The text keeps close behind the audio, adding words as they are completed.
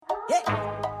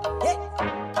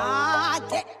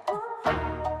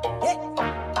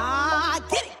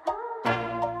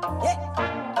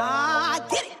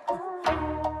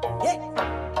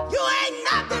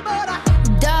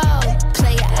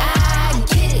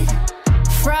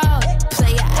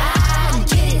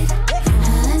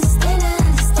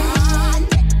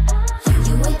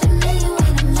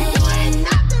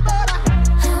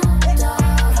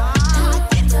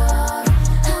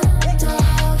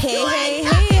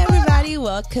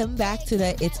Welcome back to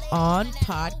the It's On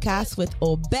podcast with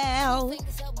Obel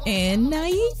and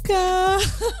Naika.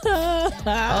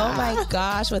 Oh my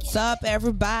gosh, what's up,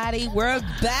 everybody? We're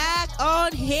back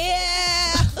on here.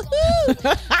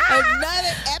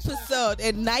 Another episode,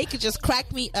 and Naika just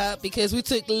cracked me up because we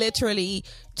took literally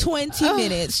 20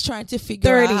 minutes trying to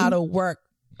figure out how to work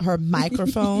her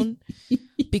microphone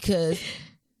because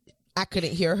I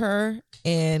couldn't hear her,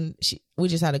 and we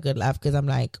just had a good laugh because I'm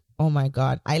like, oh my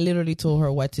God, I literally told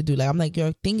her what to do. Like, I'm like,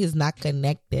 your thing is not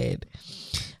connected.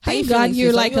 Thank God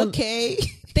you're like okay.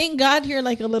 Thank God you're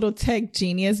like a little tech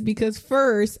genius, because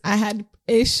first I had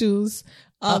issues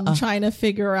trying to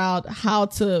figure out how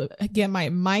to get my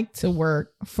mic to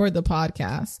work for the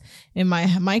podcast, and my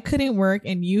mic couldn't work,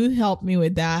 and you helped me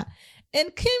with that.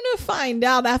 And came to find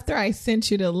out after I sent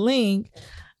you the link,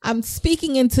 I'm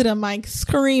speaking into the mic,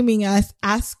 screaming,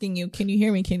 asking you, can you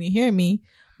hear me? Can you hear me?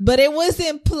 But it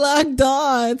wasn't plugged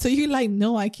on. So you're like,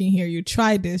 no, I can hear you.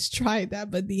 Try this, try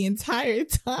that. But the entire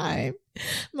time,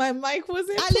 my mic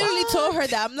wasn't plugged. I literally told her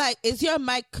that. I'm like, is your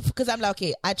mic, because I'm like,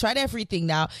 okay, I tried everything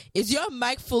now. Is your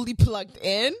mic fully plugged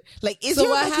in? Like, is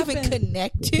your mic even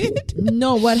connected?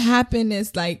 No, what happened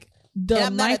is like,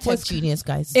 I'm not a tech genius,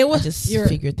 guys. It was, I just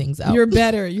figure things out. You're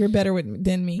better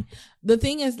than me. The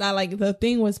thing is that like the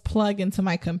thing was plugged into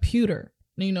my computer.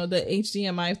 You know, the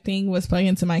HDMI thing was plugged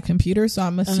into my computer. So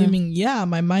I'm assuming,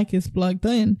 my mic is plugged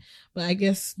in. But I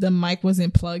guess the mic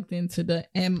wasn't plugged into the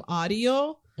M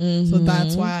audio. Mm-hmm. So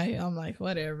that's why I'm like,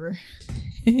 whatever.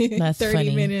 That's 30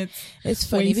 funny. Minutes. It's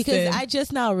funny wasted. Because I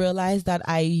just now realized that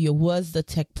I was the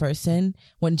tech person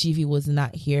when GV was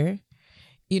not here.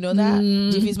 You know that?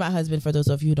 GV's my husband, for those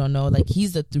of you who don't know. Like,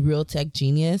 he's the real tech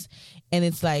genius. And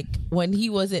it's like, when he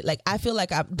wasn't, like, I feel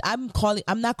like I'm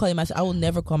not calling myself, I will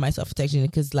never call myself a tech genius,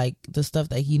 because, like, the stuff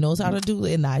that he knows how to do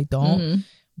and I don't. Mm-hmm.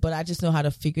 But I just know how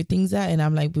to figure things out. And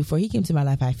I'm like, before he came to my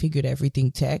life, I figured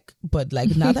everything tech. But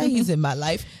like, now that he's in my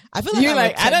life, I feel like you're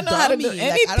like, I don't know how to do anything.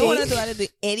 Like, I don't want to know how to do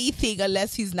anything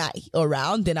unless he's not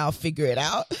around. Then I'll figure it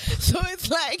out. So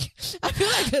it's like, I feel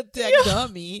like a tech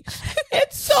dummy.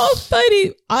 It's so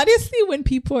funny. Honestly,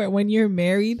 when you're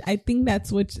married, I think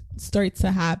that's what starts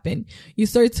to happen. You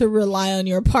start to rely on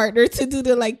your partner to do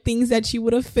the like things that you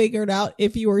would have figured out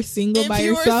if you were single by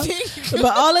yourself.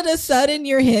 But all of a sudden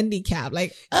you're handicapped.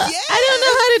 Like, I don't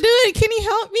know how to do it. Can you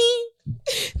help me?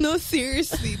 No,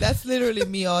 seriously, that's literally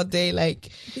me all day. Like,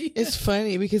 it's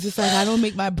funny because it's like I don't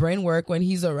make my brain work when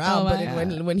he's around,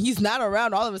 but when he's not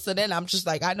around, all of a sudden I'm just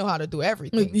like, I know how to do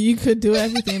everything. You could do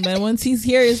everything, but once he's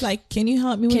here, it's like, can you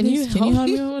help me with this? Can you help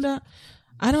me with that?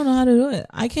 I don't know how to do it.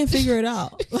 I can't figure it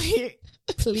out. Like,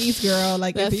 please, girl.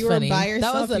 Like, that's if you funny. were by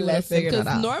yourself, that was a lesson.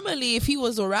 Because normally, if he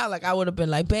was around, like, I would have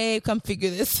been like, babe, come figure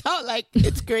this out. Like,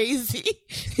 it's crazy.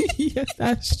 Yes,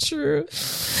 that's true.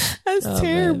 That's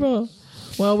terrible. Man.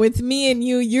 Well, with me and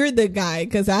you're the guy,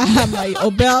 because I'm like,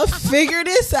 Obel, figure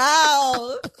this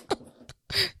out.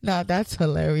 Nah, that's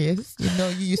hilarious. You know,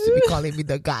 you used to be calling me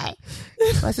the guy.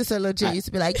 My sister legit used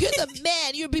to be like, you're the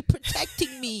man, you'll be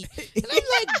protecting me. And I'm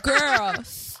like, girl,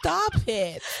 stop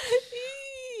it.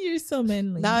 You're so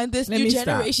manly. Now in this new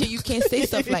generation, you can't say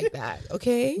stuff like that,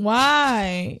 okay?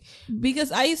 Why?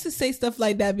 Because I used to say stuff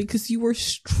like that because you were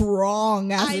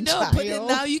strong as a child. But then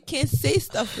now you can't say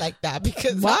stuff like that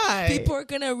because why? People are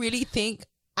gonna really think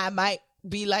I might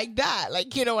be like that.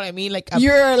 Like, you know what I mean? Like,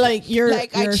 you're I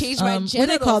changed my genitals, what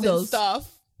they call those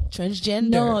stuff.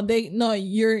 Transgender.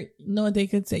 They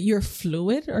could say you're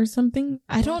fluid or something.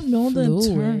 I don't know the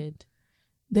term.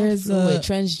 There's a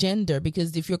transgender,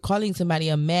 because if you're calling somebody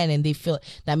a man and they feel,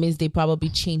 that means they probably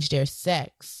changed their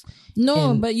sex.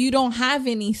 No, but you don't have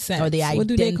any sex. Or they identify. What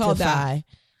do they call that?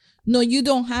 No, you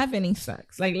don't have any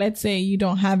sex. Like, let's say you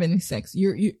don't have any sex.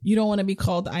 You don't want to be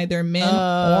called either men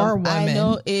or women. I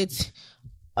know it's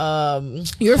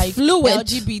you're fluid.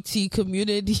 LGBT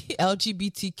community,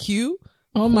 LGBTQ.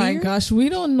 Oh my gosh, we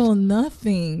don't know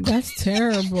nothing. That's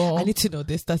terrible. I need to know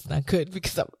this. That's not good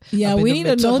because we need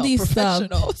to know these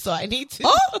stuff. So I need to.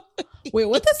 Oh, wait,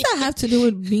 what does that have to do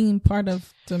with being part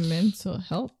of the mental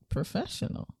health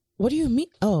professional? What do you mean?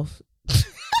 Oh,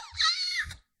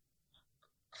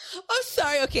 I'm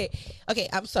sorry. Okay.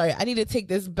 I'm sorry. I need to take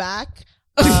this back.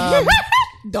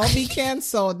 Don't be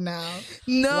canceled now.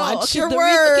 No, watch okay, your okay,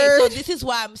 words. so this is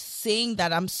why I'm saying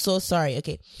that. I'm so sorry.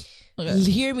 Okay.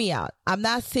 Hear me out. I'm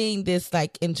not saying this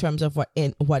like in terms of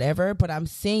whatever, but I'm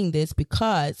saying this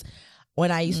because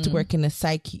when I used to work in a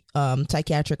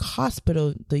psychiatric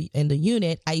hospital, in the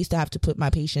unit, I used to have to put my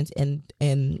patients in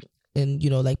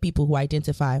like people who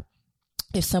identify.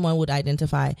 If someone would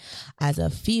identify as a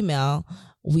female,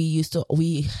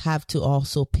 we have to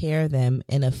also pair them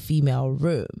in a female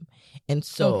room. And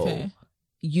so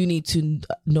you need to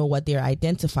know what they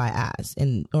identify as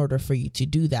in order for you to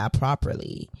do that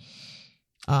properly.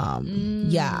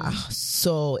 Yeah.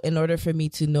 So in order for me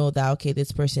to know that, okay,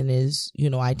 this person is,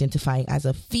 identifying as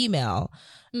a female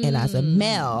and as a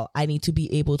male, I need to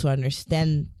be able to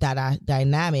understand that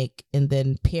dynamic and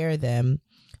then pair them,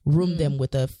 room them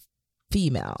with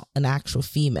an actual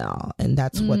female. And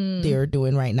that's what they're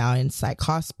doing right now in psych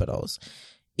hospitals.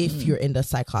 If you're in the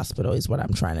psych hospital is what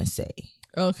I'm trying to say.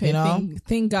 Okay.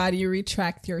 Thank God you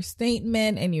retract your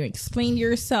statement and you explain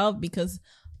yourself, because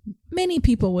many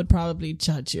people would probably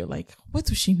judge you like, what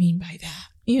does she mean by that?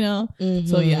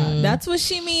 So yeah, that's what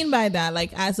she mean by that.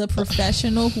 Like, as a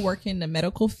professional who work in the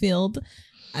medical field,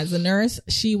 as a nurse,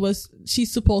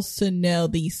 she's supposed to know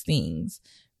these things.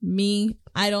 Me,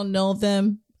 I don't know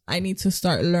them. I need to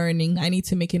start learning. I need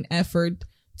to make an effort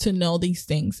to know these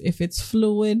things. If it's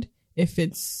fluid, if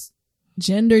it's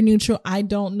gender neutral, I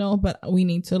don't know, but we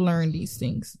need to learn these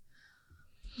things.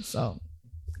 So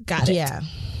got it. Yeah.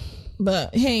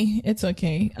 But hey, it's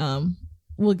okay.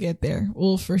 We'll get there.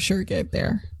 We'll for sure get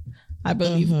there. I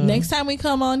believe next time we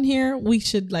come on here, we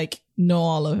should like know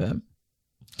all of them.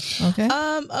 Okay.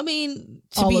 I mean,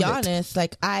 to be honest,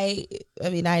 like I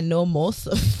know most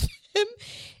of them.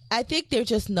 I think they're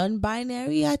just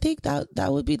non-binary. I think that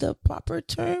would be the proper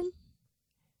term.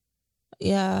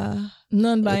 Yeah.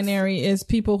 Non-binary is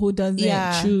people who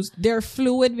doesn't choose. They're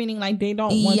fluid, meaning like they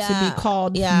don't want to be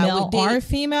called male or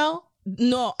female.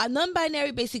 No, a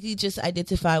non-binary basically just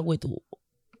identify with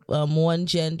one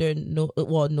gender,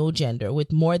 no gender,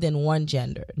 with more than one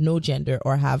gender, no gender,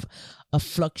 or have a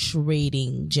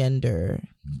fluctuating gender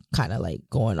kind of like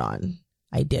going on,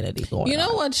 identity going on. You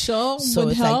know what show so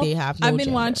would it's help? Like they have no I've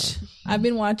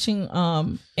been watching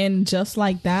and Just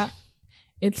Like That.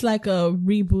 It's like a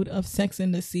reboot of Sex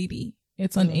and the City.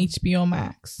 It's on HBO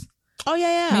Max. Oh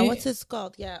yeah. What's it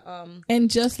called? Yeah. And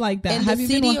Just Like That. In have the you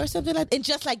City been or something like that? And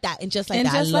Just Like That. And Just Like and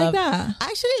That. Just Like That. I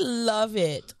actually love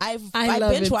it. I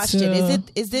love binge watched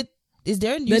it. Is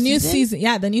there a new season? New season?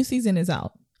 Yeah, the new season is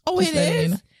out. Oh, it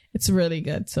is. It's really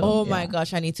good. So. Oh my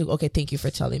gosh, I need to. Okay, thank you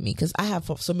for telling me, because I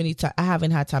have so many times I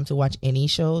haven't had time to watch any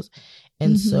shows,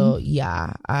 and so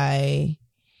yeah,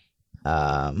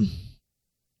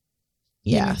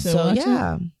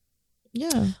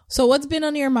 Yeah. So what's been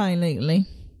on your mind lately?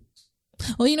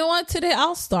 Well, you know what? Today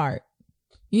I'll start.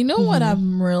 You know what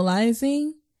I'm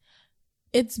realizing?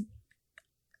 It's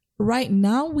right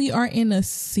now we are in a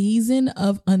season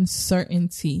of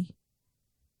uncertainty.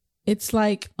 It's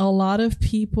like a lot of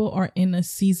people are in a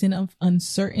season of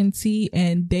uncertainty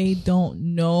and they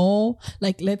don't know.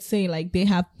 Like, let's say like they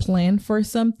have planned for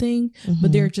something,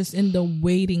 but they're just in the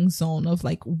waiting zone of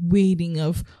like waiting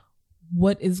of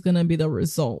what is going to be the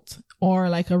result, or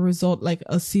like a result, like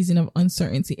a season of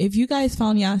uncertainty. If you guys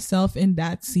found yourself in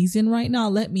that season right now,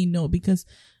 let me know, because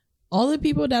all the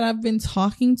people that I've been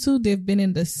talking to, they've been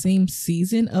in the same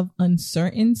season of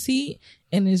uncertainty,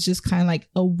 and it's just kind of like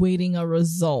awaiting a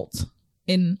result.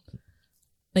 And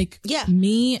like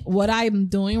me, what I'm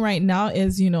doing right now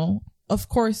is, of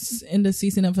course, in the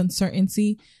season of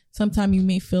uncertainty, sometimes you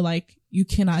may feel like you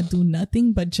cannot do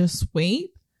nothing but just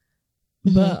wait.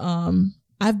 But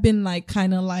I've been like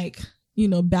kind of like,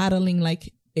 battling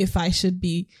like if I should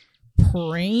be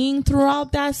praying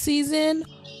throughout that season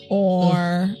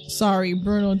or sorry,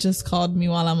 Bruno just called me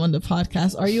while I'm on the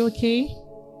podcast. Are you okay?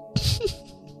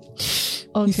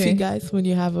 Okay. You see, guys, when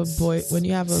you have a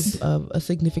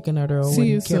significant other, or when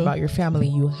you care about your family,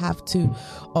 you have to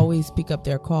always pick up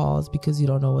their calls because you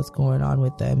don't know what's going on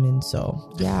with them. And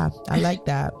so, yeah, I like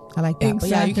that. Exactly. But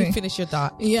yeah, you can finish your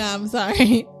thought. Yeah, I'm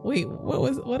sorry. Wait,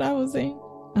 what I was saying?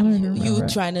 I don't remember. You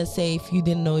trying to say if you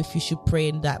didn't know if you should pray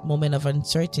in that moment of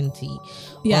uncertainty,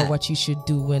 or what you should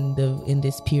do in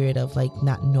this period of like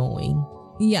not knowing.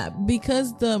 Yeah,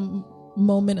 because the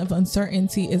moment of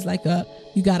uncertainty is like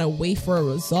you gotta wait for a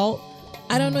result.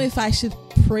 I don't know if I should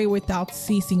pray without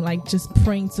ceasing, like just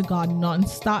praying to God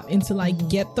nonstop until I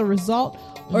get the result,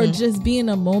 or just be in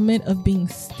a moment of being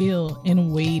still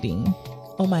and waiting.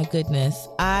 Oh my goodness,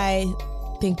 I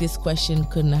think this question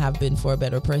couldn't have been for a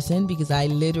better person, because I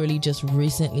literally just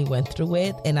recently went through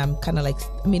it, and I'm kind of like,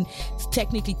 I mean, it's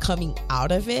technically coming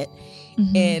out of it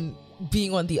and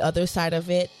being on the other side of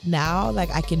it now.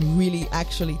 Like, I can really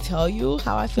actually tell you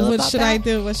how I feel about that. What should I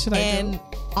do? And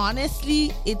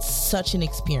honestly, it's such an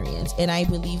experience, and I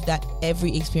believe that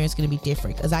every experience is going to be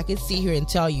different, because I could sit here and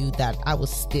tell you that I was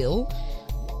still,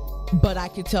 but I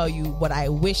could tell you what I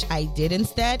wish I did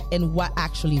instead and what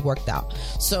actually worked out.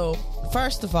 So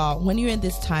first of all, when you're in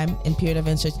this time and period of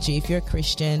uncertainty, if you're a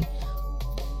Christian,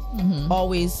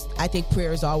 always, I think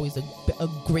prayer is always a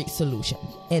great solution,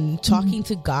 and talking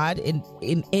to God in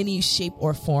any shape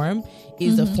or form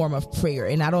is a form of prayer.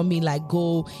 And I don't mean like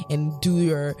go and do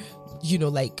your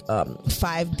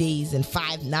 5 days and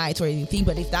 5 nights or anything,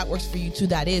 but if that works for you too,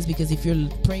 that is, because if you're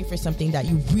praying for something that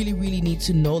you really, really need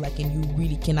to know, like, and you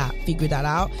really cannot figure that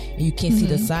out and you can't see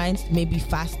the signs, maybe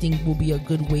fasting will be a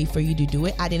good way for you to do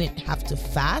it. I didn't have to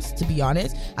fast, to be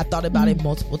honest. I thought about it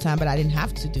multiple times, but I didn't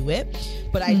have to do it.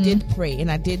 But I did pray, and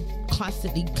I did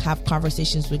constantly have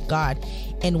conversations with God.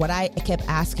 And what I kept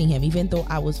asking him, even though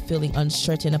I was feeling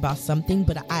uncertain about something,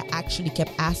 but I actually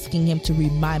kept asking him to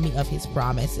remind me of his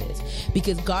promises,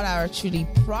 because God actually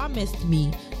promised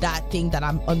me that thing that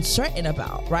I'm uncertain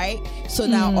about, right? So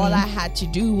now all I had to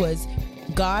do was,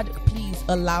 God, please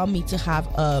allow me to have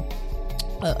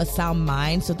a sound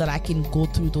mind so that I can go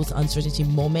through those uncertainty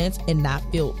moments and not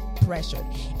feel pressured.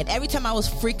 And every time I was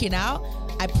freaking out,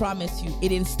 I promise you, it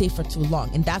didn't stay for too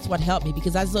long. And that's what helped me,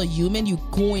 because as a human, you're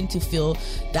going to feel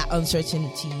that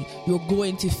uncertainty, you're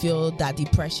going to feel that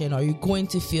depression, or you're going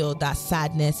to feel that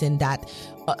sadness and that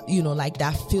like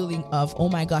that feeling of, oh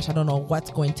my gosh, I don't know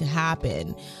what's going to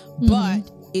happen. But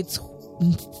it's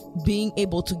being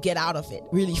able to get out of it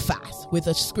really fast with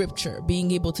a scripture, being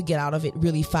able to get out of it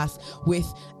really fast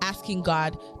with asking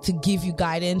God to give you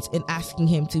guidance and asking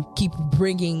him to keep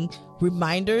bringing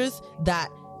reminders that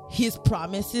his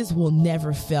promises will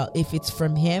never fail. If it's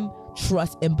from him,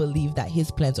 trust and believe that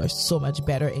his plans are so much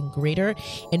better and greater,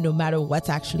 and no matter what's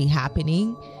actually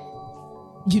happening,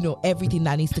 everything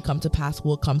that needs to come to pass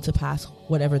will come to pass,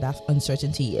 whatever that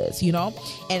uncertainty is,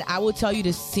 and I will tell you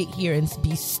to sit here and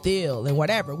be still and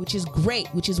whatever, which is great,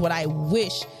 which is what I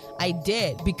wish I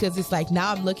did, because it's like,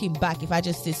 now I'm looking back, if I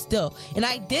just sit still, and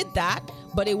I did that,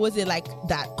 but it wasn't like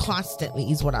that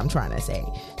constantly, is what I'm trying to say.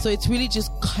 So it's really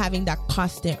just having that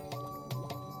constant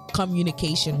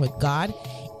communication with God,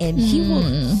 and he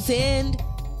will send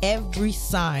every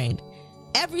sign.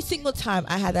 Every single time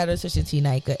I had that uncertainty,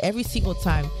 Nika, every single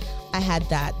time I had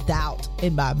that doubt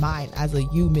in my mind as a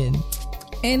human,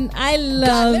 and I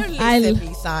love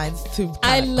these signs to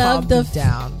calm me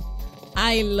down.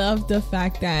 I love the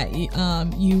fact that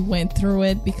you went through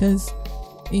it, because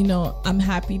I'm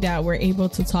happy that we're able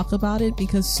to talk about it,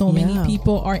 because so many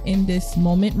people are in this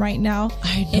moment right now.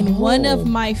 I know. And one of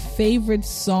my favorite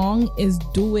song is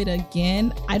 "Do It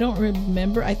Again." I don't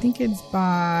remember. I think it's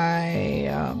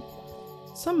by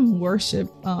some worship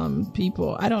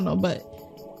people. I don't know, but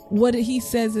what he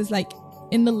says is like,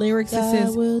 in the lyrics it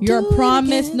says, "Your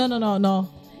promise." No.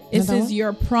 It says,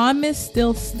 "Your promise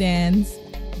still stands.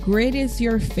 Great is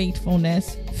your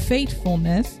faithfulness.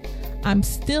 I'm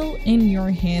still in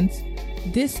your hands.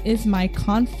 This is my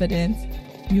confidence.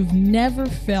 You've never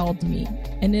failed me."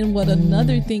 And then what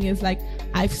another thing is like,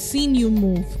 "I've seen you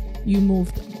move. You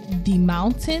moved the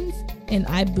mountains, and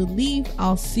I believe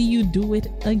I'll see you do it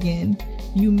again.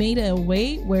 You made a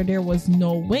way where there was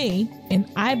no way, and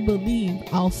I believe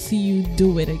I'll see you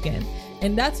do it again."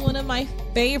 And that's one of my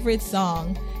favorite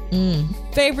song,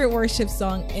 favorite worship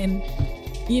song. And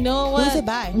you know what? Who's it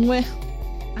by? Well,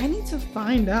 I need to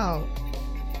find out.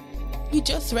 You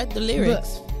just read the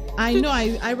lyrics. But I know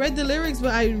I read the lyrics,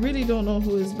 but I really don't know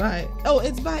who it's by. Oh,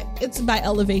 it's by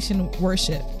Elevation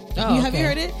Worship. Oh, Have you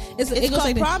heard it? It called goes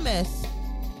like Promise.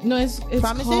 No, it's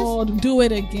called "Do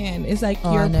It Again." It's like,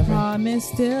 "Your promise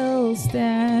still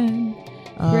stands.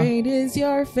 Great is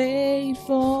your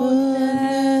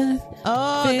faithfulness."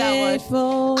 That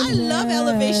one. I love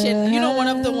Elevation. One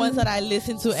of the ones that I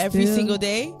listen to every single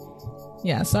day.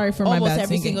 Yeah, sorry for my bad almost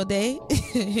every singing. single day.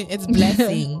 It's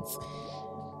Blessings.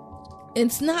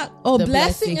 It's not. Oh,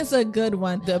 Blessing is a good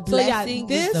one. The Blessing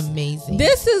is amazing.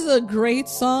 This is a great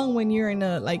song when you're in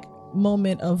a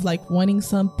moment of wanting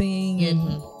something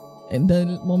and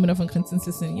the moment of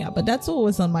inconsistency. Yeah, but that's what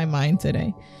was on my mind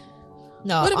today.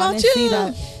 No, what about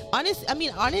you?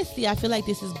 Honestly, I feel like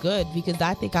this is good, because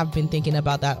I think I've been thinking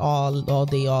about that all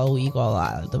day, all week,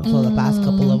 for the past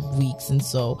couple of weeks, and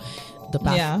so the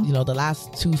past, the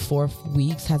last 2-4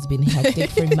 weeks has been hectic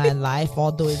for my life,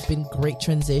 although it's been great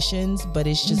transitions, but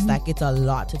it's just like it's a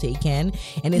lot to take in,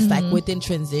 and it's like within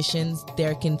transitions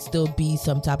there can still be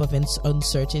some type of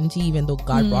uncertainty, even though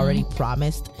God already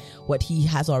promised what he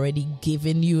has already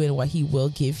given you and what he will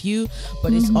give you,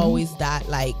 but it's always that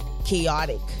like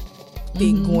chaotic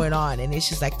thing going on, and it's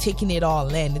just like taking it all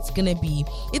in. It's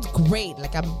great.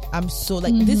 Like I'm so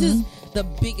like this is the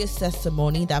biggest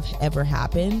testimony that have ever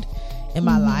happened in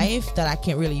my life that I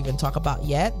can't really even talk about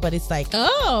yet, but it's like,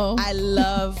 I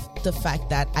love the fact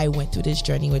that I went through this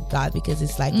journey with God, because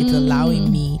it's like it's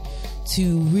allowing me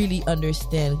to really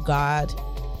understand God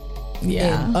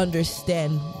and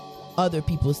understand other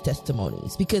people's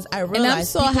testimonies, because I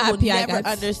realize people will never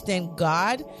understand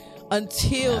God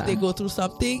until they go through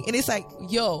something, and it's like,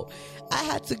 I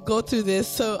had to go through this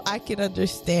so I can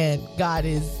understand God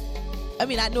is, I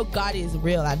mean, I know God is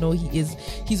real. I know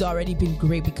he's already been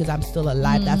great because I'm still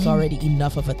alive. That's already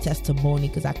enough of a testimony,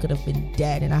 because I could have been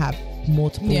dead, and I have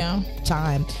multiple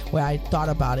time where I thought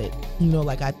about it,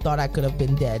 like I thought I could have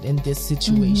been dead in this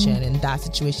situation and that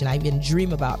situation. I even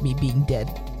dream about me being dead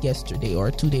yesterday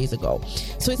or 2 days ago.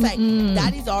 So it's like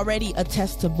that is already a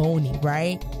testimony,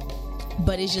 right?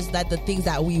 But it's just that the things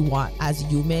that we want as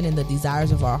human and the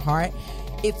desires of our heart,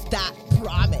 it's that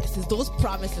promise. It's those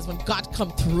promises when God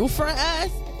come through for us.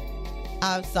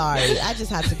 I'm sorry. I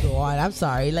just had to go on. I'm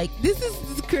sorry. Like, this is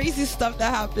this crazy stuff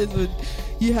that happens when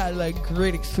you had like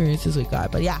great experiences with God.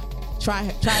 But yeah, try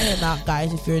him out,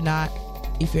 guys. If you're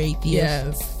atheist,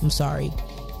 yes. I'm sorry.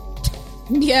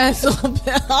 Yes.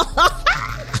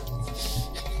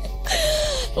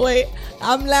 Wait,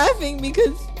 I'm laughing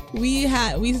because me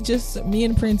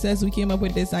and Princess, we came up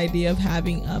with this idea of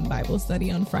having Bible study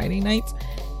on Friday nights,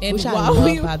 and which I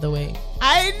love, by the way.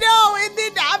 I know, and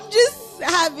then I'm just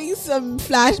having some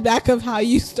flashback of how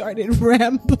you started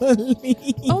rambling.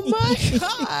 Oh my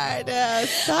God!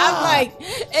 I'm like,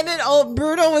 and then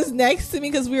Bruno was next to me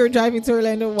because we were driving to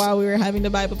Orlando while we were having the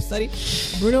Bible study.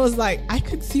 Bruno was like, I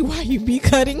could see why you be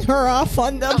cutting her off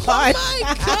on the podcast. Oh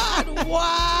my God!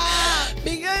 Wow!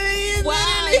 Because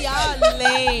y'all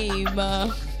lame.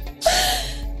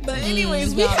 But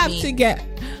anyways, we have to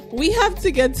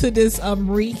get to this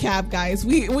recap, guys.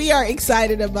 We are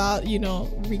excited about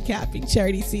recapping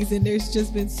charity season. There's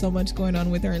just been so much going on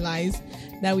with our lives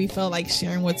that we felt like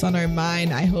sharing what's on our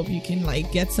mind. I hope you can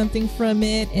like get something from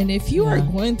it, and if you are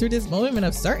going through this moment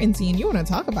of certainty and you want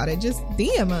to talk about it, just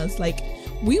DM us. Like,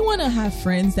 we want to have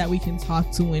friends that we can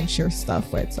talk to and share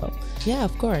stuff with. So yeah,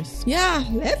 of course. Yeah,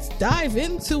 let's dive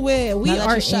into it.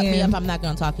 Shut me up. I'm not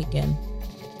gonna talk again.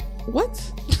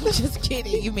 What? Just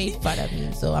kidding. You made fun of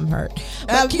me, so I'm hurt.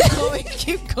 But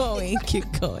keep going.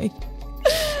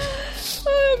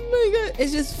 Oh my God,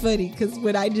 it's just funny because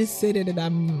when I just sit in and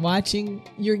I'm watching,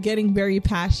 you're getting very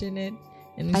passionate,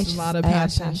 and there's a lot of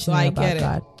passion. So I get it.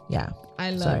 God. Yeah,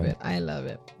 I love it. I love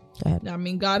it. Go ahead. I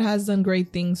mean, God has done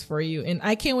great things for you, and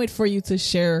I can't wait for you to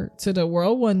share to the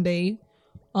world one day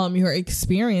your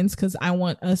experience, because I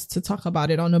want us to talk about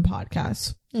it on the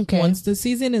podcast. Okay. Once the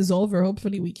season is over,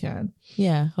 hopefully we can.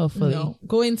 Yeah, hopefully.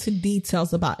 Go into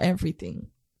details about everything.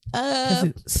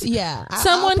 Yeah.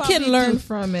 Someone can learn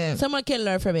from it. Someone can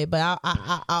learn from it, but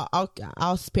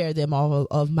I'll spare them all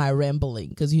of my rambling,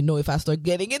 because if I start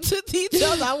getting into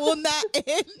details, I will not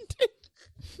end.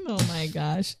 Oh my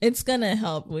gosh, it's gonna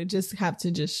help. We just have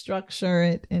to just structure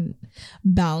it and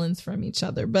balance from each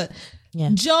other. But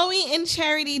yeah, Joey and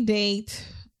Charity date.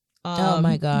 Oh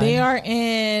my God, they are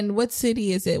in what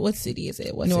city is it?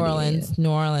 New Orleans. New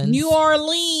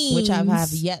Orleans, which I have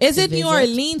yet. Is it New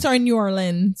Orleans or New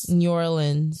Orleans? New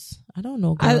Orleans. I don't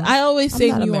know. I always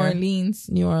say New Orleans.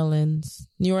 New Orleans.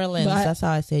 But, that's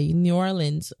how I say New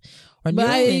Orleans. Or New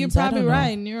Orleans. You're probably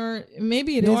right.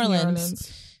 Maybe it is New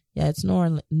Orleans. Yeah, it's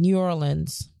New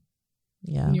Orleans.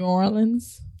 Yeah, New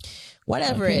Orleans.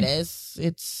 Whatever it is,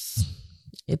 it's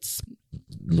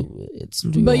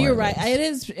New But you're right.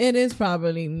 It is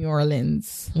probably New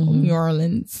Orleans. Mm-hmm. New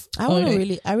Orleans.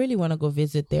 I really want to go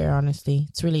visit there. Honestly,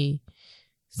 it's really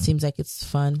seems like it's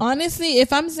fun. Honestly,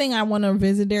 if I'm saying I want to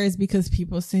visit there, it's because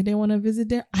people say they want to visit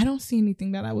there. I don't see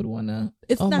anything that I would want to.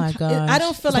 My God! I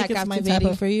don't feel like it's my type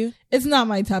of for you. It's not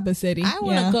my type of city. I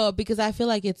want to go because I feel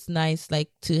like it's nice, like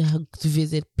to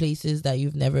visit places that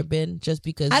you've never been, just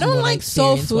because I don't like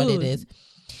soul food. What it is.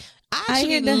 I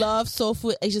actually love soul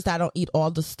food. It's just I don't eat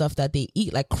all the stuff that they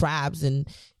eat, like crabs and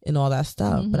all that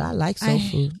stuff. Mm-hmm. But I like soul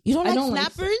food. You don't like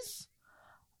snappers?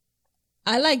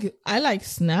 I like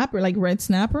snapper, like red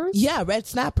snappers. Yeah, red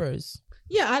snappers.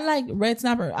 Yeah, I like red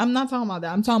snapper. I'm not talking about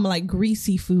that. I'm talking about like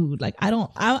greasy food. Like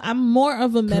I'm more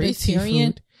of a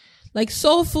Mediterranean. Like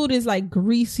soul food is like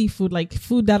greasy food, like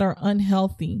food that are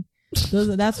unhealthy.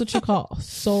 That's what you call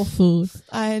soul food.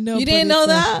 I know. You didn't know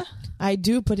that? I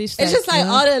do, but it's just like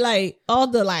all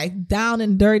the down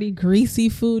and dirty greasy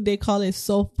food. They call it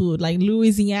soul food, like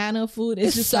Louisiana food.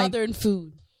 It's just Southern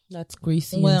food. That's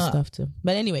greasy and stuff too.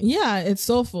 But anyway, yeah, it's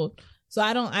soul food. So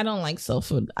I don't like soul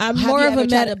food. I want to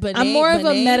try their benet. I'm more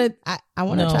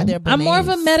of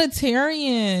a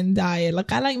Mediterranean diet.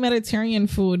 Like I like Mediterranean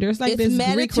food. There's like this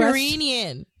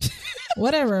Mediterranean.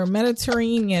 Whatever,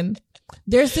 Mediterranean.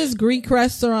 There's this Greek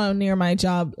restaurant near my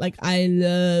job. Like I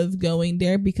love going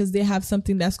there because they have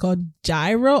something that's called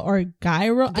gyro or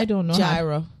gyro. I don't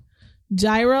know.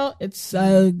 Gyro. It's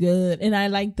so good. And I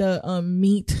like the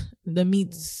meat. The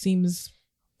meat seems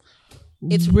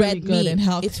it's really red good meat. and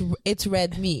healthy. It's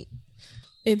red meat.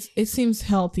 It seems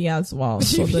healthy as well.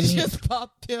 So the meat just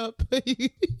popped up.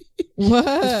 What?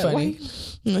 It's funny.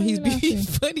 No, he's being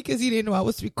funny because he didn't know I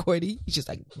was recording. He just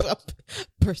like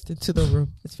burst into the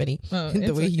room. It's funny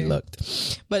the way he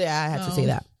looked. But yeah, I had to say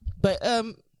that. But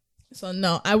so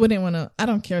no, I wouldn't want to. I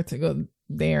don't care to go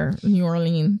there, New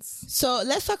Orleans. So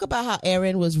let's talk about how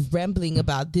Aaron was rambling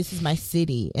about this is my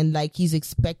city and like he's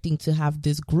expecting to have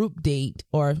this group date,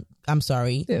 or I'm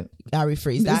sorry, I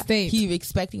rephrase that. He's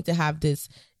expecting to have this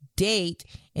date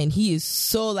and he is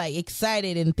so like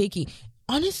excited and thinking,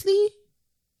 honestly,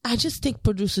 I just think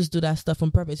producers do that stuff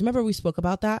on purpose. Remember we spoke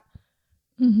about that?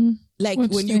 Mm-hmm. Like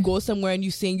when you go somewhere and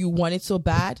you saying you want it so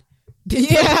bad,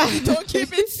 don't keep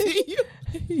it seeing you.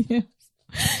 Yeah.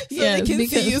 So they can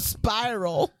see you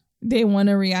spiral. They want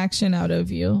a reaction out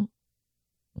of you.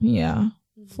 Yeah,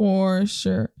 for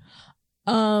sure.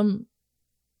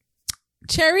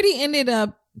 Charity ended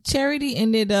up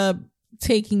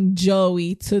taking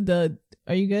Joey to the.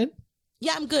 Are you good?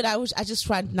 Yeah, I'm good. I just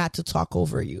tried not to talk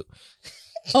over you.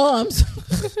 Oh, I'm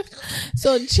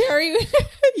so Cherry,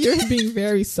 you're being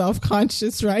very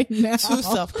self-conscious right now. Too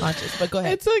self-conscious, but go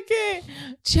ahead. It's okay.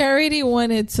 Charity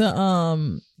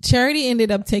ended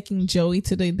up taking Joey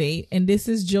to the date, and this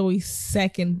is Joey's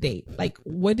second date. Like,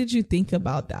 what did you think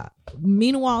about that?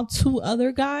 Meanwhile, 2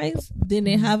 other guys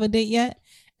didn't have a date yet,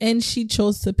 and she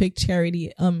chose to pick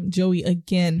Joey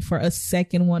again for a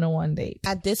second one-on-one date.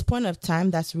 At this point of time,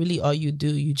 that's really all you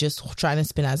do. You just try to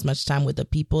spend as much time with the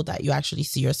people that you actually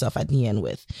see yourself at the end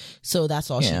with. So that's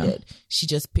all she did. She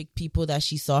just picked people that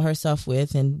she saw herself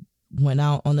with and went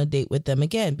out on a date with them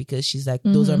again because she's like,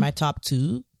 those are my top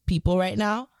 2 people right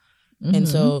now. Mm-hmm. And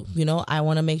so, I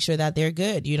want to make sure that they're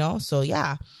good, So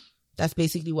yeah, that's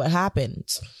basically what happened.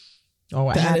 Or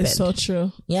what happened. That is so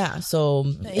true. Yeah. So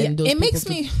it makes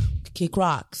me kick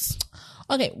rocks.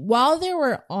 Okay. While they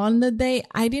were on the date,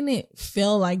 I didn't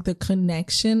feel like the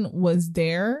connection was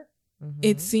there. Mm-hmm.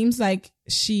 It seems like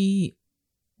she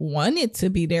wanted to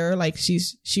be there. Like she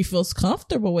feels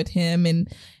comfortable with him,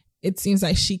 and it seems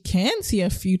like she can see a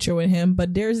future with him.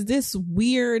 But there's this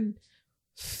weird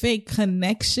fake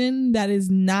connection that is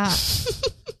not.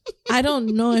 I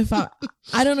don't know if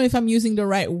I'm using the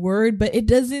right word, but it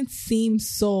doesn't seem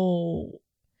so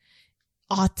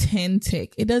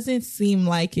authentic. It doesn't seem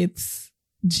like it's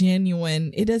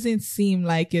genuine. It doesn't seem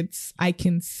like I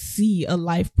can see a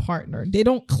life partner. They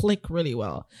don't click really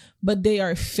well, but they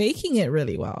are faking it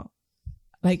really well.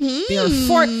 Like they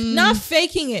are not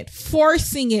faking it,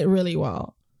 forcing it really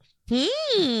well.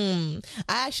 I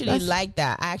actually like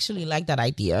that. I actually like that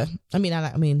idea. I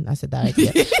said that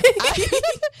idea.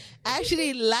 I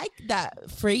actually like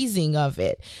that phrasing of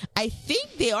it. I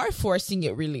think they are forcing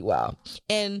it really well.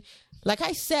 And like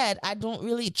I said, I don't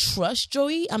really trust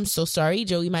Joey. I'm so sorry.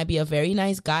 Joey might be a very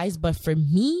nice guy, but for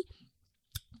me,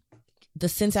 the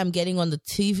sense I'm getting on the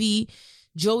TV,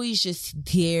 Joey's just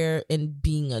there and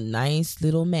being a nice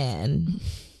little man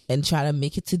and try to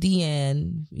make it to the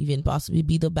end, even possibly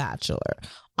be the Bachelor.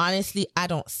 Honestly, I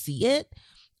don't see it.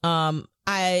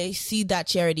 I see that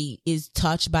Charity is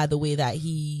touched by the way that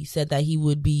he said that he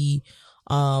would be.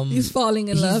 He's falling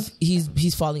in love.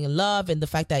 He's falling in love, and the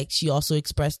fact that she also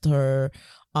expressed her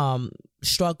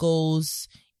struggles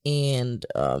and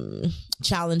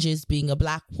challenges being a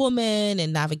Black woman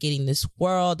and navigating this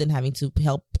world and having to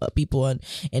help people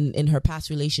in her past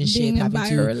relationship, being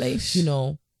having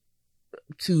to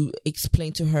to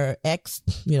explain to her ex,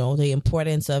 the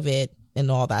importance of it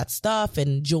and all that stuff,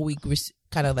 and Joey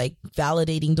kind of like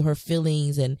validating her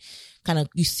feelings, and kind of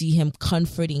you see him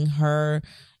comforting her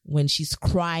when she's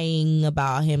crying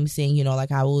about him, saying,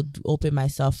 like, I would open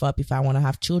myself up if I want to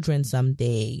have children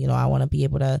someday. I want to be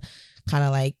able to kind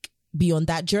of like be on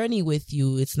that journey with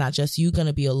you. It's not just you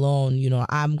gonna be alone.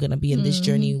 I'm gonna be in this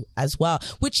journey as well,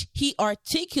 which he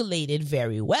articulated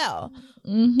very well.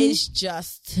 It's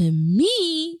just, to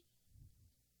me,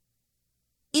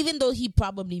 even though he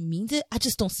probably means it, I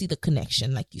just don't see the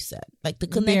connection, like you said. Like the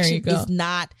connection is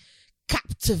not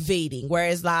captivating.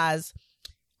 Whereas Laz,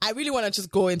 I really want to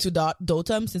just go into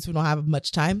Dotum since we don't have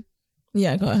much time.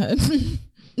 Yeah, go ahead.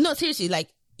 No, seriously, like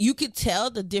you could tell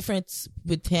the difference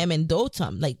with him and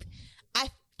Dotum. Like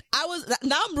I was,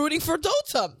 now I'm rooting for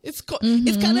Dotum. It's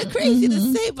kind of crazy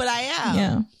to say, but I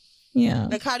am. Yeah.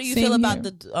 Like, how do you feel about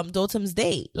the Dotum's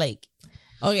date? Like,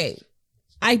 okay,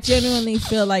 I genuinely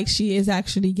feel like she is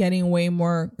actually getting way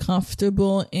more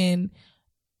comfortable in,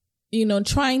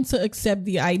 trying to accept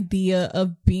the idea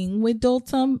of being with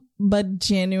Dotum, but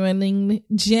genuinely,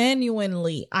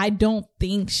 I don't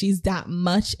think she's that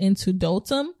much into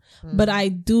Dotum. But I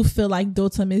do feel like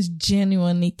Dotum is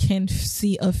genuinely can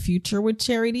see a future with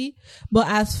Charity. But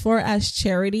as far as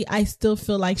Charity, I still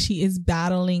feel like she is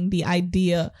battling the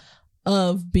idea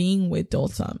of being with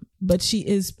Dotum. But she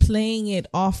is playing it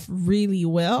off really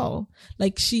well.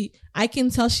 Like I can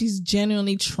tell she's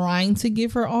genuinely trying to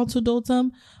give her all to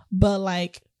Dotum, but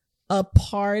like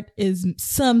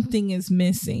something is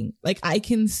missing. Like I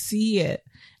can see it.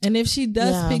 And if she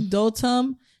does pick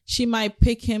Dotum, she might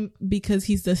pick him because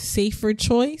he's the safer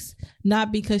choice,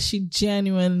 not because she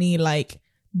genuinely like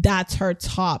that's her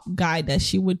top guy that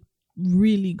she would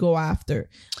really go after.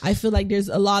 I feel like there's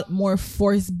a lot more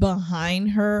force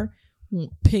behind her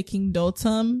picking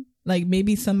Dotum. Like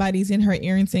maybe somebody's in her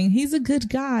ear and saying he's a good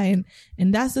guy,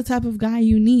 and that's the type of guy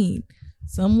you need.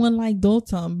 Someone like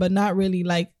Dotum, but not really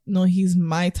like, no, he's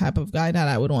my type of guy that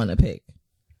I would want to pick.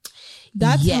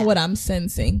 That's what I'm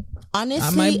sensing. Honestly,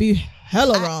 I might be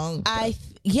hella wrong.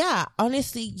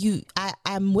 Honestly,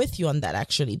 I'm with you on that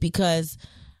actually, because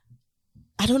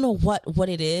I don't know what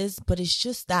it is, but it's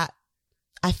just that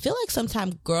I feel like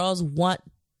sometimes girls want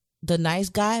the nice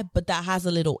guy, but that has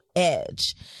a little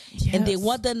edge. Yes. And they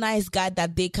want the nice guy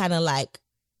that they kind of like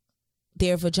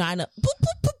their vagina boop,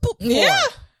 boop, boop, boop, yeah.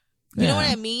 You know what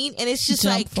I mean? And it's just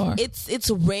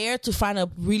it's rare to find a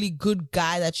really good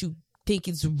guy that you think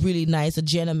is really nice, a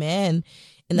gentleman,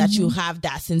 and that you have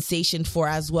that sensation for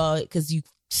as well, because you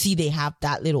see they have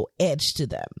that little edge to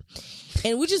them.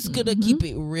 And we're just gonna keep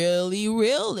it really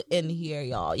real in here,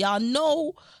 y'all. Y'all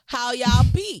know how y'all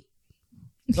be.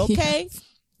 Okay? Yes.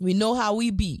 We know how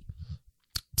we be.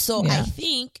 So I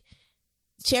think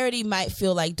Charity might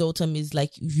feel like Dotum is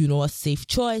like, a safe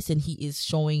choice, and he is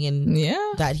showing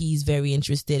that he's very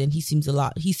interested, and he seems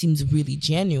really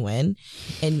genuine.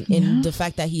 And the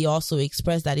fact that he also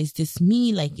expressed that, is this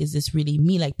me? Like, is this really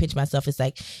me? Like, Pinch Myself is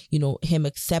like, him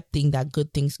accepting that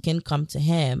good things can come to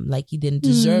him. Like, he didn't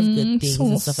deserve good things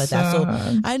and stuff like that. So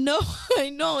I know.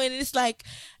 And it's like,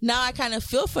 now I kind of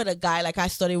feel for the guy. Like, I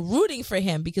started rooting for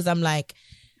him because I'm like,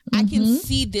 I can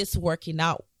see this working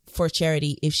out for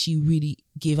Charity if she really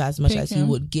give as much as he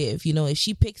would give. If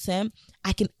she picks him,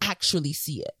 I can actually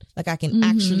see it. Like, I can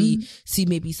actually see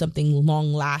maybe something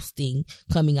long lasting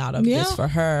coming out of this for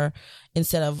her,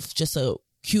 instead of just a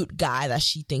cute guy that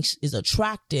she thinks is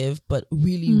attractive, but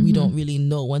really we don't really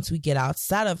know once we get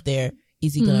outside of there,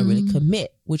 is he gonna really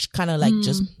commit? Which kind of like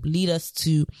just lead us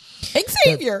to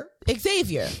Xavier.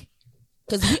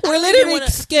 Because we're literally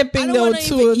skipping those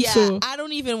two. I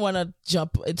don't even want to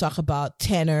jump and talk about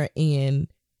Tanner and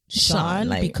Sean,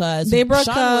 like, because they broke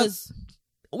up.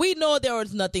 We know there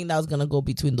was nothing that was going to go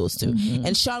between those two.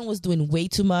 And Sean was doing way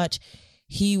too much.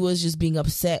 He was just being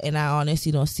upset, and I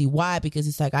honestly don't see why, because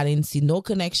it's like, I didn't see no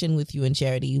connection with you and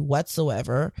Charity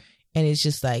whatsoever. And it's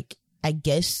just like, I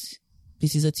guess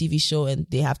this is a TV show and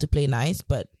they have to play nice,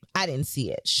 but I didn't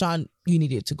see it. Sean, you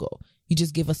needed to go. You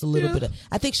just give us a little bit of,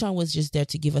 I think Sean was just there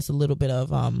to give us a little bit of,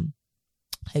 how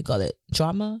you call it,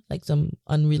 drama, like some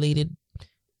unrelated,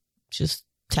 just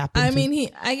tap into. I mean,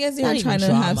 I guess they were trying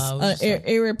to have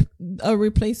a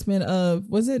replacement of,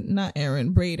 was it not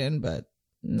Aaron, Brayden, but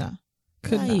nah.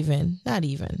 Not even.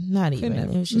 It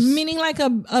was just, meaning like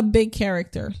a big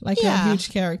character, like a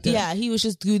huge character. Yeah, he was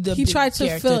just good. He tried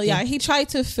to fill. Yeah, he tried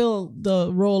to fill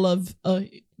the role of a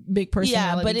big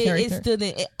personality. Yeah, but it still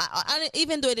didn't.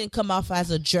 Even though it didn't come off as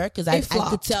a jerk, because I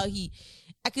could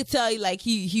tell like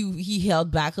he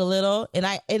held back a little, and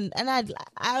I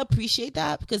appreciate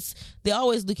that, because they're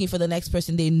always looking for the next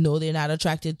person they know they're not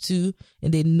attracted to,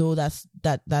 and they know that's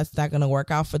not gonna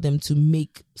work out for them to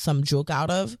make some joke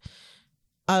out of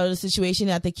the situation.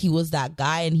 I think he was that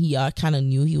guy, and he kind of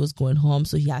knew he was going home,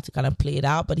 so he had to kind of play it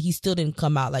out, but he still didn't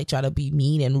come out like try to be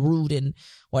mean and rude and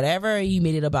whatever. He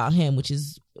made it about him, which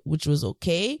was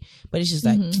okay, but it's just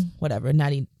like whatever,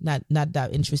 not that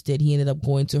interested. He ended up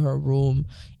going to her room,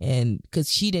 and because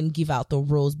she didn't give out the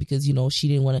rose, because she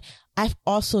didn't want to. I've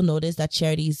also noticed that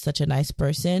Charity is such a nice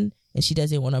person, and she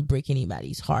doesn't want to break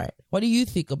anybody's heart. What do you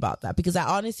think about that? Because I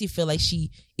honestly feel like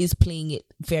she is playing it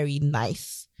very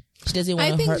nice. She doesn't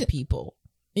want to hurt people.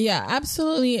 Yeah,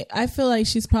 absolutely. I feel like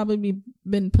she's probably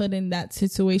been put in that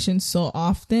situation so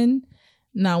often.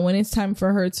 Now, when it's time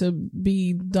for her to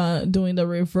be doing the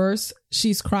reverse,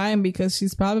 she's crying because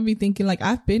she's probably thinking like,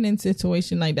 I've been in a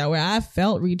situation like that where I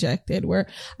felt rejected, where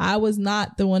I was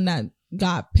not the one that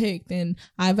got picked, and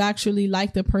I've actually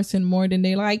liked the person more than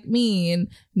they like me, and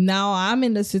now I'm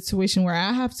in the situation where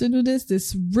I have to do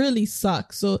this really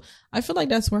sucks. So I feel like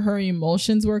that's where her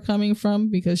emotions were coming from,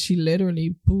 because she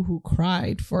literally boohoo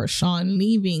cried for Sean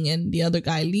leaving and the other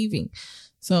guy leaving.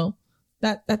 So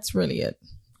that's really it.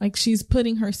 Like, she's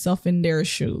putting herself in their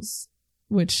shoes,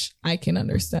 which I can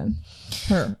understand.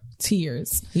 Her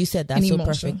tears. You said that so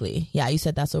perfectly. Yeah, you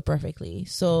said that so perfectly.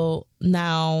 So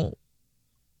now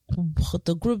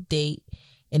the group date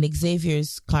and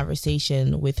Xavier's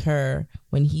conversation with her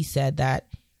when he said that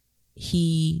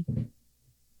he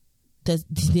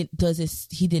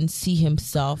didn't see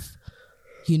himself,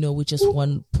 with just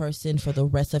one person for the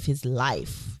rest of his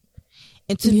life.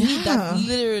 And to me, that's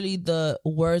literally the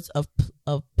words of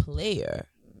player.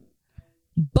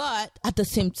 But at the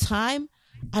same time,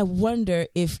 I wonder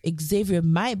if Xavier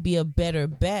might be a better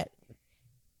bet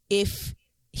if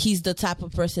he's the type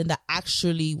of person that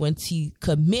actually, once he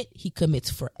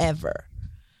commits forever.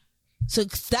 So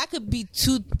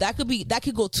that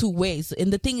could go two ways.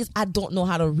 And the thing is, I don't know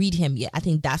how to read him yet. I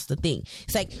think that's the thing.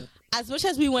 It's like, as much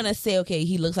as we want to say, okay,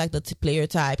 he looks like the player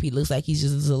type, he looks like he's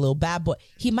just a little bad boy,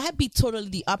 he might be totally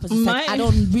the opposite. Like, I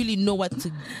don't really know what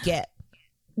to get.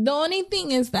 The only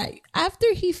thing is that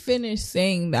after he finished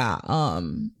saying that,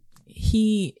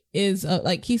 he is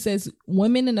like, he says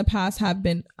women in the past have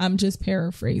been, I'm just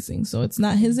paraphrasing, so it's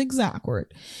not his exact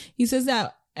word. He says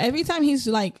that every time he's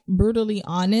like brutally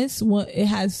honest, it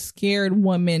has scared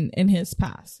women in his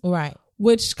past. Right.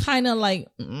 Which kind of like,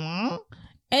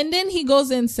 and then he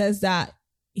goes and says that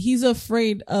he's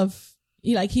afraid of,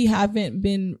 like, he haven't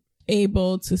been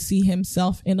able to see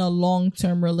himself in a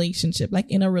long-term relationship,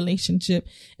 like in a relationship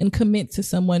and commit to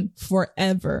someone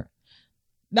forever.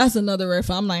 That's another riff.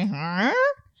 I'm like, huh?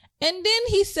 And then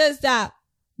he says that,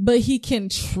 but he can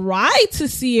try to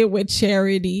see it with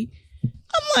Charity.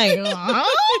 I'm like, huh?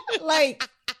 Like,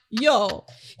 yo,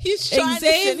 he's trying to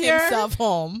send himself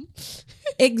home.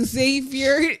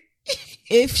 Xavier,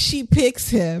 if she picks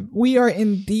him, we are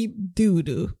in deep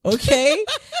doo-doo, okay?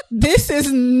 This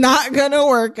is not gonna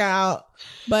work out.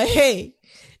 But hey,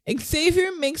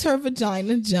 Xavier makes her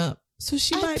vagina jump, so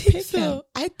she might pick him.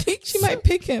 I think she might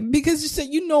pick him because you said,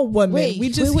 women.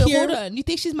 Wait, hold on. You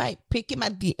think she might pick him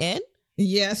at the end?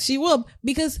 Yes, she will.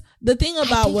 Because the thing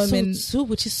about women, so too,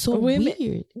 which is so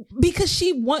weird, because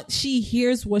she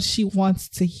hears what she wants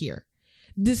to hear.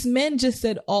 This man just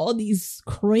said all these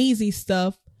crazy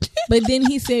stuff, but then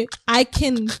he said, I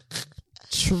can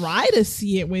try to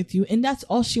see it with you. And that's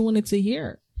all she wanted to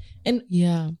hear. And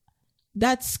yeah,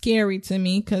 that's scary to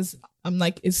me, because I'm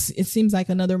like, it seems like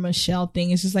another Michelle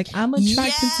thing. It's just like, I'm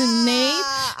attracted to Nate.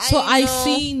 So I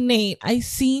see Nate.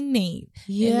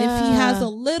 Yeah. And if he has a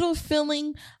little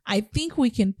feeling, I think we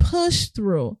can push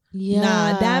through. Yeah.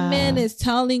 Nah, that man is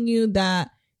telling you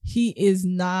that he is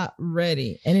not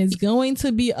ready. And it's going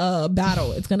to be a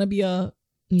battle. It's going to be a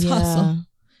tussle.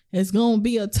 It's going to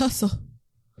be a tussle.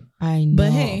 I know.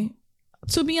 But hey,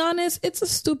 to be honest, it's a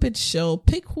stupid show.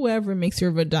 Pick whoever makes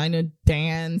your vagina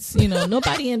dance.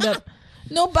 Nobody end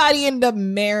up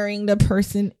marrying the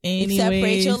person anyways. Except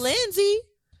Rachel Lindsay.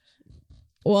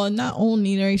 Well, not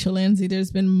only Rachel Lindsay,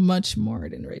 there's been much more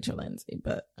than Rachel Lindsay,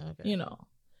 but okay. You know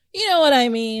what I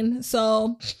mean.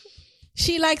 So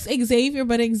she likes Xavier,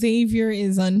 but Xavier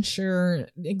is unsure.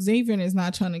 Xavier is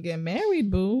not trying to get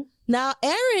married, boo. Now,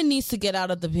 Aaron needs to get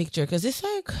out of the picture, because it's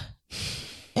like,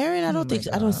 Aaron, I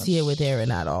don't see it with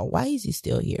Aaron at all. Why is he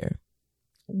still here?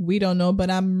 We don't know,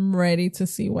 but I'm ready to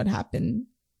see what happened.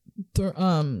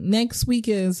 Next week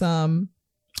is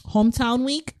hometown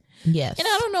week. Yes. And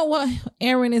I don't know what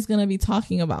Aaron is going to be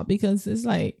talking about, because it's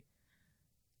like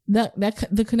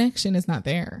the connection is not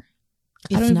there.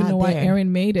 I don't even know why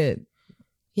Aaron made it.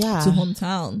 Yeah. To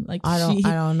hometown. Like, I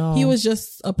don't know. He was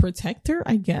just a protector,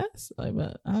 I guess. Like,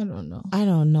 but I don't know. I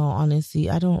don't know, honestly.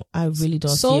 I really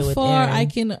don't see it with Aaron. So far,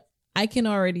 I can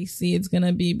already see it's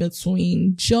gonna be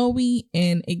between Joey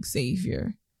and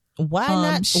Xavier. Why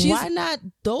not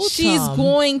Dotum? She's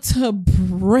going to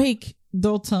break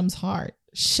Dotum's heart.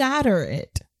 Shatter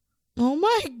it. Oh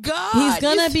my God. He's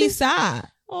gonna be sad.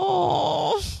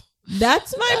 Oh.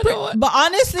 That's my. But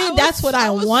honestly, that's what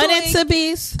I want it to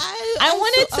be. I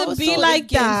want it to be like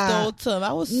that. Dotum.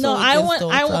 I was I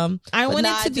want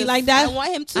it to be like that. I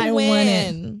want him to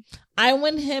win. I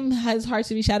want him his heart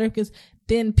to be shattered because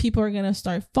then people are gonna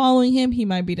start following him. He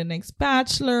might be the next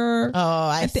Bachelor. Oh,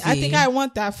 I see. I think I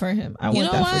want that for him. I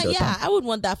want that for Dotum. Yeah, I would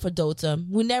want that for Dotum.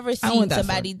 We never seen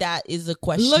somebody that is a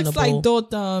questionable. Looks like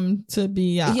Dotum to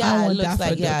be. I want that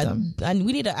for Dotum. And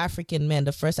we need an African man,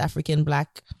 the first African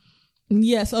black.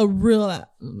 Yes, a real.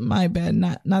 My bad.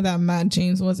 Not that Matt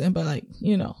James wasn't, but like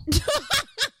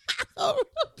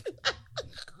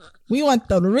we want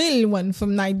the real one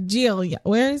from Nigeria.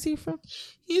 Where is he from?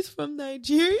 He's from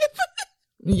Nigeria.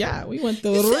 Yeah, we want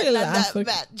the real African.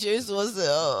 That James was,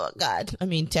 oh God. I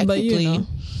mean, technically,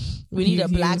 we need a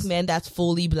black man that's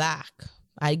fully black.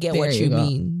 I get what you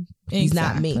mean. He's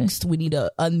not mixed. We need a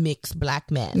unmixed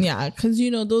black man. Yeah, because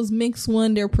those mixed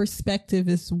one, their perspective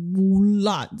is a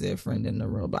lot different than the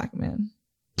real black man.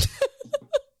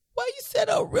 Why you said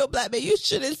a real black man? You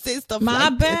shouldn't say stuff My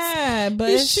like bad, but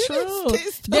it's true.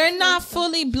 They're not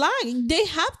fully black. They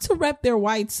have to rep their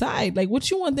white side. Like,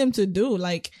 what you want them to do?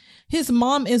 Like, his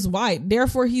mom is white,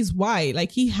 therefore he's white.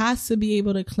 Like, he has to be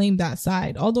able to claim that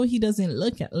side. Although he doesn't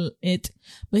look at it,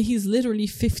 but he's literally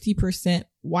 50%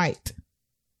 white.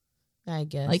 I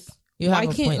guess. Like, you have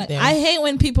a point there. I hate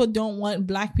when people don't want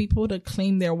black people to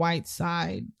claim their white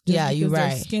side. Yeah, you're right.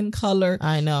 Their skin color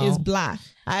is black.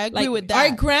 I agree with that.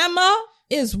 Our grandma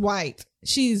is white.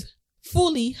 She's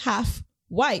fully half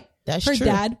white. That's true. Her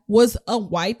dad was a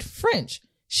white French.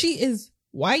 She is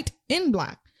white and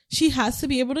black. She has to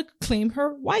be able to claim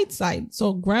her white side.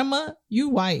 So grandma, you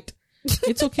white.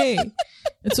 It's okay.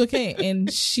 It's okay.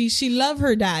 And she loved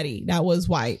her daddy that was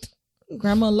white.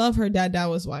 Grandma loved her dad that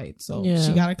was white. So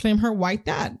she got to claim her white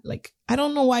dad. Like, I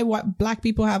don't know why black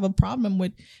people have a problem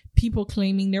with people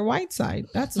claiming their white side.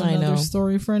 That's another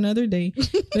story for another day.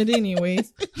 But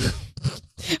anyways.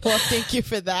 Well, thank you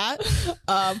for that.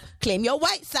 Claim your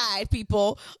white side,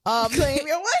 people. Claim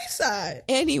your white side.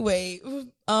 Anyway,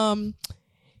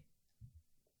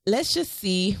 let's just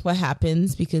see what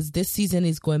happens because this season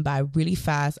is going by really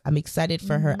fast. I'm excited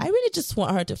for her. I really just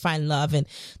want her to find love. And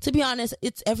to be honest,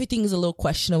 everything is a little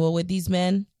questionable with these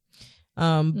men.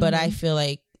 But I feel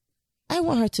like I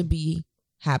want her to be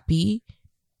happy.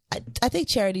 I think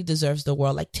Charity deserves the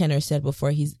world, like Tanner said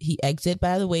before he exit.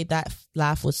 By the way, that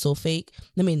laugh was so fake.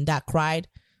 I mean, that cried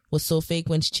was so fake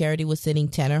when Charity was sending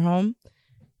Tanner home.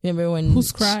 Remember when...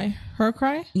 Whose cry? Her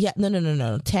cry? Yeah,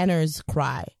 no. Tanner's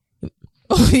cry.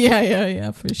 Oh,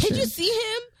 yeah, for sure. Did you see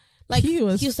him? Like, he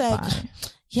was like,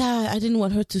 yeah, I didn't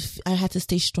want her to... I had to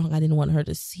stay strong. I didn't want her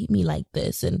to see me like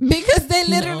this. And because they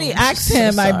literally asked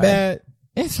him, I bet.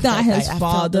 It's not his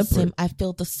fault. I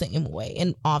feel the same way.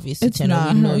 And obviously,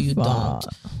 Tanner, we know you don't.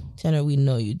 Tanner, we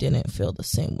know you didn't feel the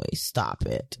same way. Stop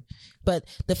it. But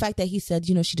the fact that he said,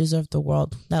 she deserved the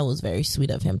world, that was very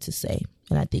sweet of him to say.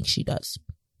 And I think she does.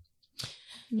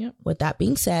 Yep. With that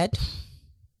being said...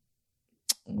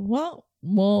 Well,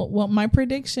 my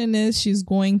prediction is she's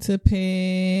going to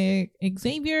pick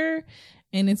Xavier,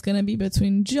 and it's going to be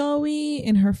between Joey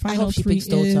and her final three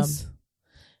is...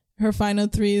 Her final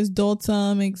three is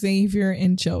Dotum, Xavier,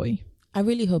 and Joey. I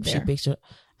really hope she picks Joey.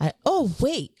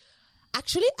 Wait.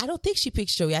 Actually, I don't think she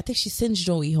picks Joey. I think she sends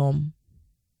Joey home.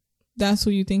 That's who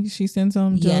you think she sends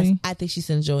home, Joey? Yes, I think she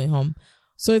sends Joey home.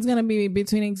 So it's going to be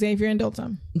between Xavier and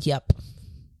Dotum? Yep.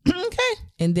 Okay.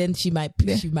 And then she might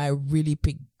really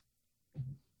pick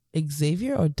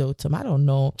Xavier or Dotum. I don't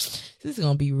know. This is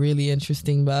gonna be really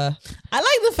interesting, but I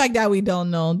like the fact that we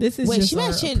don't know. This is just she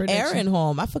mentioned Aaron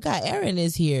home. I forgot Aaron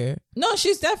is here. No,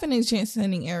 she's definitely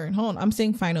sending Aaron home. I'm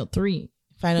saying final three.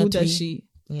 Who does she?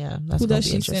 Yeah, that's who does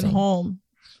she send home?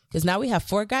 Because now we have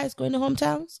 4 guys going to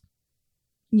hometowns.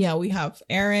 Yeah, we have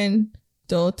Aaron,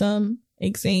 Dotum,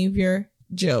 Xavier,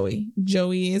 Joey.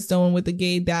 Joey is the one with the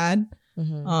gay dad.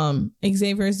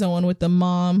 Xavier is the one with the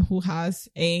mom who has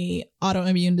a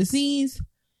autoimmune disease,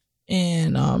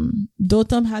 and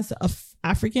Dotum has a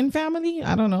African family.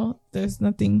 I don't know. There's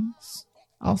nothing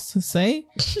else to say.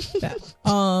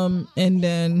 And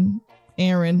then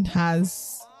Aaron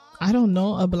has, I don't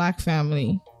know, a black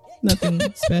family. Nothing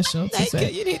special to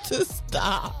say. You need to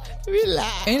stop.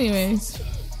 Relax. Anyways,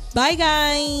 bye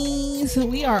guys.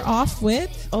 We are off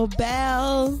with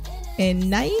Obel and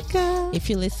Naika. If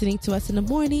you're listening to us in the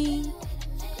morning,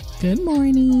 good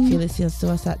morning. If you're listening to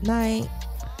us at night,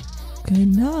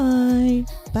 good night.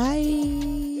 Bye.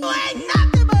 You ain't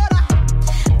nothing but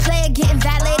a player getting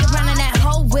violated, running that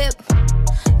whole whip.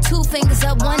 2 fingers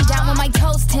up, 1 down with my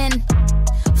toes 10.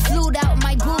 Flued out,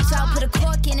 my boots out, put a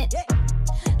cork in it.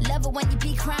 Love it when you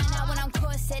be crying out when I'm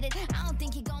corseted. I don't